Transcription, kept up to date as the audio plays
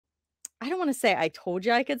I don't want to say I told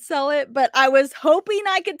you I could sell it, but I was hoping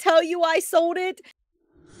I could tell you I sold it.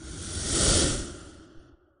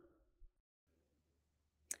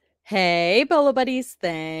 Hey, Bolo buddies,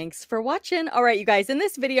 thanks for watching. All right, you guys, in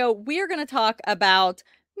this video, we are going to talk about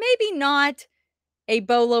maybe not a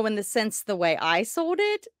Bolo in the sense the way I sold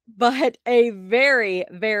it, but a very,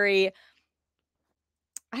 very,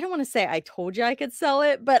 I don't want to say I told you I could sell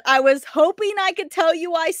it, but I was hoping I could tell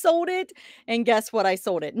you I sold it. And guess what? I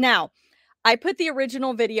sold it. Now, I put the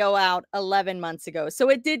original video out 11 months ago. So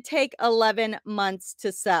it did take 11 months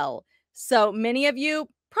to sell. So many of you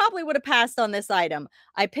probably would have passed on this item.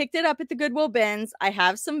 I picked it up at the Goodwill bins. I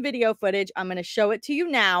have some video footage. I'm going to show it to you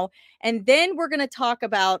now. And then we're going to talk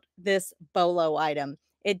about this Bolo item.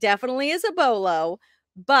 It definitely is a Bolo,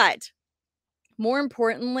 but more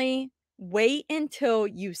importantly, wait until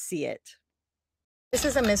you see it. This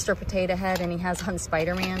is a Mr. Potato Head and he has on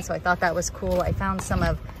Spider-Man. So I thought that was cool. I found some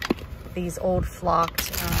of these old flocked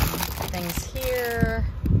things here.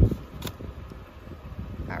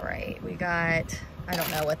 All right, we got, I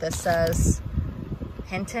don't know what this says.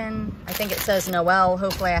 Hinton, I think it says Noel.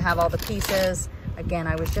 Hopefully I have all the pieces. Again,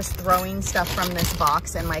 I was just throwing stuff from this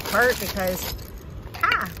box in my cart because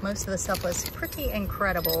most of the stuff was pretty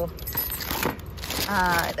incredible.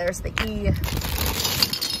 There's the E.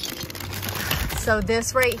 So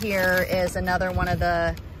this right here is another one of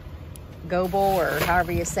the Goble, or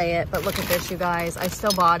however you say it, but look at this, you guys. I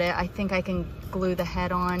still bought it. I think I can glue the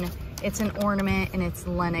head on. It's an ornament and it's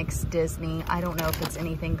Lennox Disney. I don't know if it's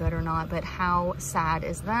anything good or not, but how sad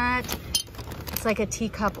is that? It's like a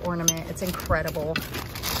teacup ornament. It's incredible.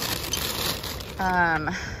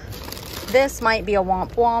 This might be a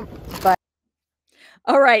womp womp, but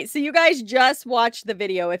all right, so you guys just watched the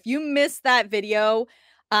video. If you missed that video,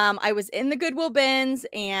 I was in the Goodwill bins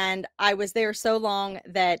and I was there so long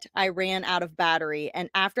that I ran out of battery. And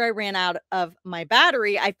after I ran out of my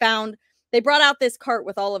battery, I found they brought out this cart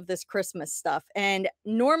with all of this Christmas stuff. And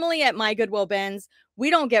normally at my Goodwill bins, we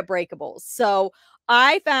don't get breakables. So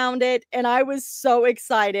I found it and I was so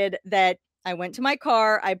excited that I went to my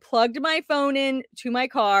car. I plugged my phone in to my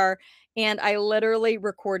car and I literally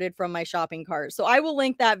recorded from my shopping cart. So I will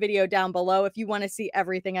link that video down below if you want to see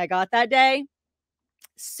everything I got that day.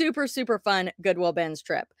 Super, super fun Goodwill bins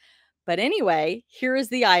trip. But anyway, here is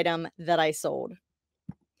the item that I sold.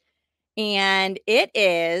 And it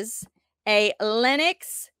is a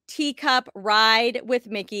Lennox teacup Ride with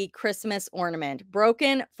Mickey Christmas ornament,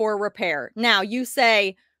 broken for repair. Now you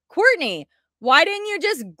say, Courtney, why didn't you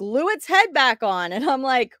just glue its head back on? And I'm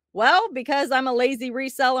like, well, because I'm a lazy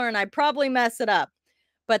reseller and I probably mess it up.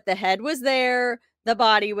 But the head was there. The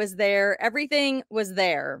body was there. Everything was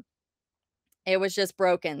there. It was just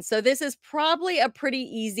broken. So this is probably a pretty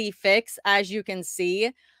easy fix, as you can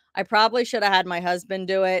see. I probably should have had my husband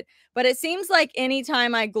do it, but it seems like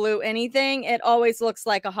anytime I glue anything, it always looks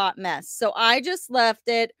like a hot mess. So I just left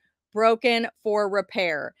it broken for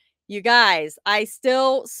repair. You guys, I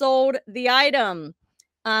still sold the item.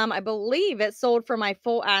 I believe it sold for my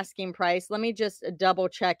full asking price. Let me just double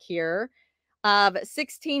check here. Of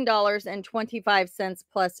 $16.25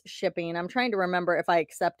 plus shipping. I'm trying to remember if I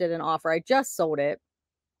accepted an offer. I just sold it.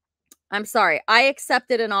 I'm sorry. I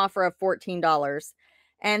accepted an offer of $14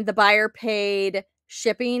 and the buyer paid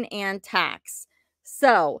shipping and tax.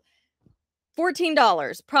 So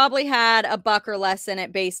 $14 probably had a buck or less in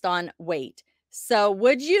it based on weight. So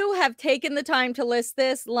would you have taken the time to list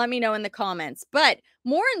this? Let me know in the comments. But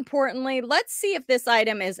more importantly, let's see if this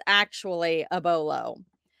item is actually a Bolo.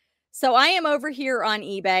 So I am over here on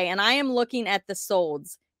eBay and I am looking at the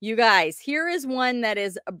solds. You guys, here is one that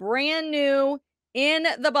is brand new in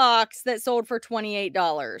the box that sold for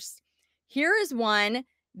 $28. Here is one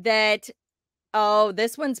that, oh,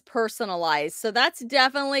 this one's personalized. So that's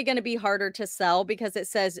definitely going to be harder to sell because it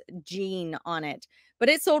says Jean on it. But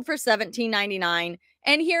it sold for $17.99.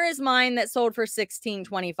 And here is mine that sold for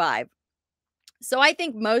 $16.25. So I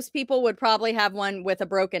think most people would probably have one with a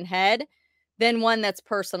broken head than one that's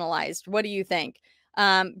personalized. What do you think?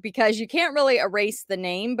 Because you can't really erase the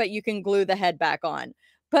name, but you can glue the head back on.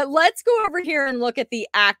 But let's go over here and look at the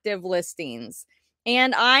active listings.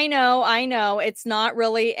 And I know it's not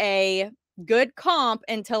really a good comp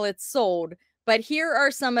until it's sold, but here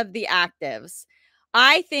are some of the actives.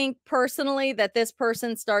 I think personally that this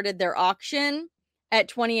person started their auction at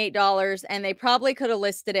 $28 and they probably could have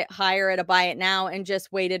listed it higher at a buy it now and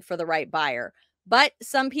just waited for the right buyer. But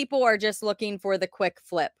some people are just looking for the quick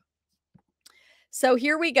flip. So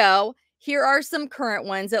here we go. Here are some current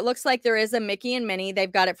ones. It looks like there is a Mickey and Minnie.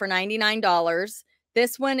 They've got it for $99.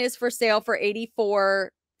 This one is for sale for $84,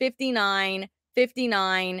 $59,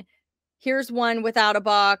 $59. Here's one without a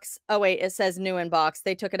box. Oh, wait, it says new in box.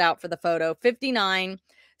 They took it out for the photo. $59.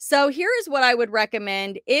 So here is what I would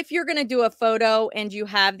recommend. If you're going to do a photo and you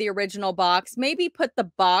have the original box, maybe put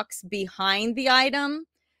the box behind the item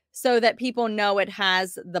so that people know it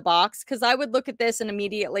has the box. Because I would look at this and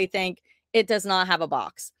immediately think it does not have a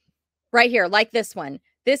box. Right here, like this one.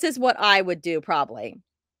 This is what I would do probably.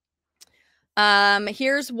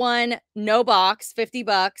 Here's one, no box,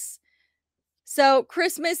 $50. So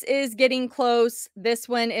Christmas is getting close. This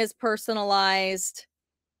one is personalized.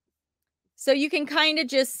 So you can kind of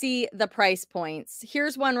just see the price points.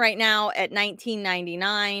 Here's one right now at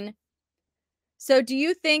 $19.99. So do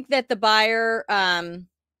you think that the buyer,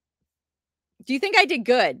 do you think I did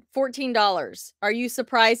good? $14. Are you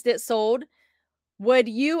surprised it sold? Would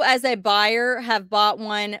you as a buyer have bought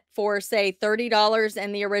one for say $30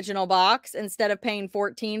 in the original box instead of paying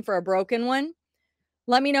 $14 for a broken one?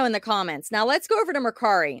 Let me know in the comments. Now let's go over to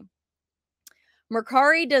Mercari.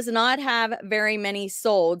 Mercari does not have very many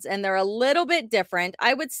solds, and they're a little bit different.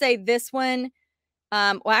 I would say this one,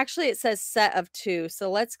 well, actually it says set of 2.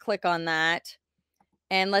 So let's click on that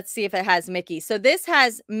and let's see if it has Mickey. So this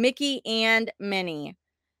has Mickey and Minnie,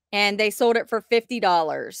 and they sold it for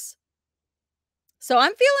 $50. So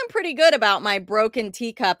I'm feeling pretty good about my broken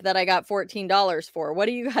teacup that I got $14 for. What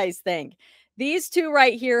do you guys think? These two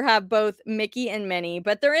right here have both Mickey and Minnie,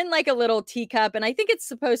 but they're in like a little teacup, and I think it's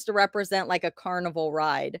supposed to represent like a carnival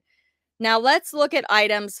ride. Now let's look at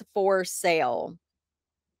items for sale.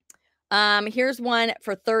 Here's one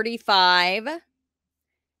for $35,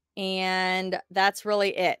 and that's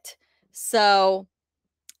really it. So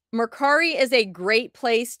Mercari is a great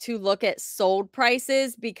place to look at sold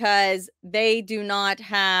prices because they do not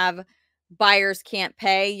have buyers can't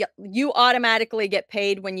pay. You automatically get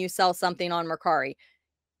paid when you sell something on Mercari.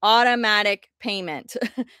 Automatic payment.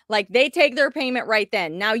 Like they take their payment right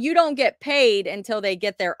then. Now you don't get paid until they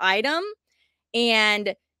get their item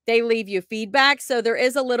and they leave you feedback. So there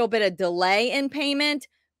is a little bit of delay in payment,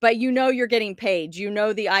 but you know you're getting paid. You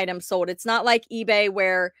know the item sold. It's not like eBay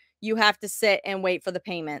where you have to sit and wait for the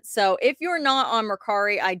payment. So if you're not on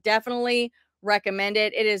Mercari, I definitely recommend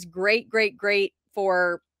it. It is great, great, great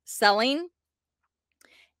for selling.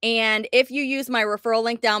 And if you use my referral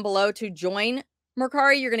link down below to join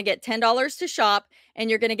Mercari, you're going to get $10 to shop, and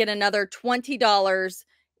you're going to get another $20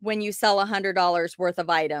 when you sell $100 worth of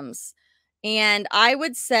items. And I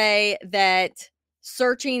would say that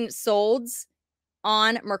searching solds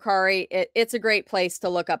on Mercari, it's a great place to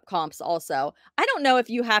look up comps also. I don't know if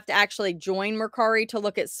you have to actually join Mercari to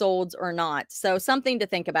look at solds or not. So something to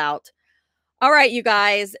think about. All right, you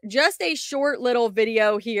guys, just a short little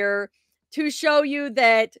video here to show you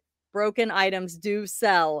that broken items do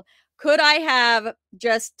sell. Could I have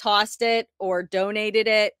just tossed it or donated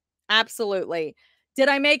it? Absolutely. Did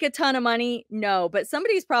I make a ton of money? No, but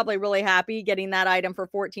somebody's probably really happy getting that item for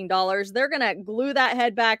 $14. They're going to glue that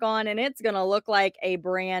head back on and it's going to look like a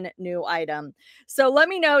brand new item. So let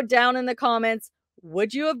me know down in the comments,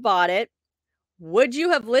 would you have bought it? Would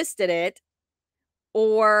you have listed it?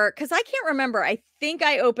 Or, because I can't remember, I think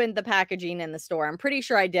I opened the packaging in the store. I'm pretty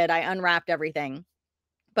sure I did. I unwrapped everything.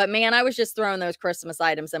 But man, I was just throwing those Christmas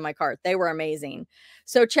items in my cart. They were amazing.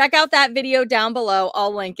 So check out that video down below.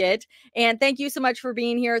 I'll link it. And thank you so much for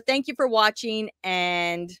being here. Thank you for watching.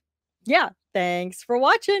 And yeah, thanks for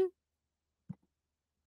watching.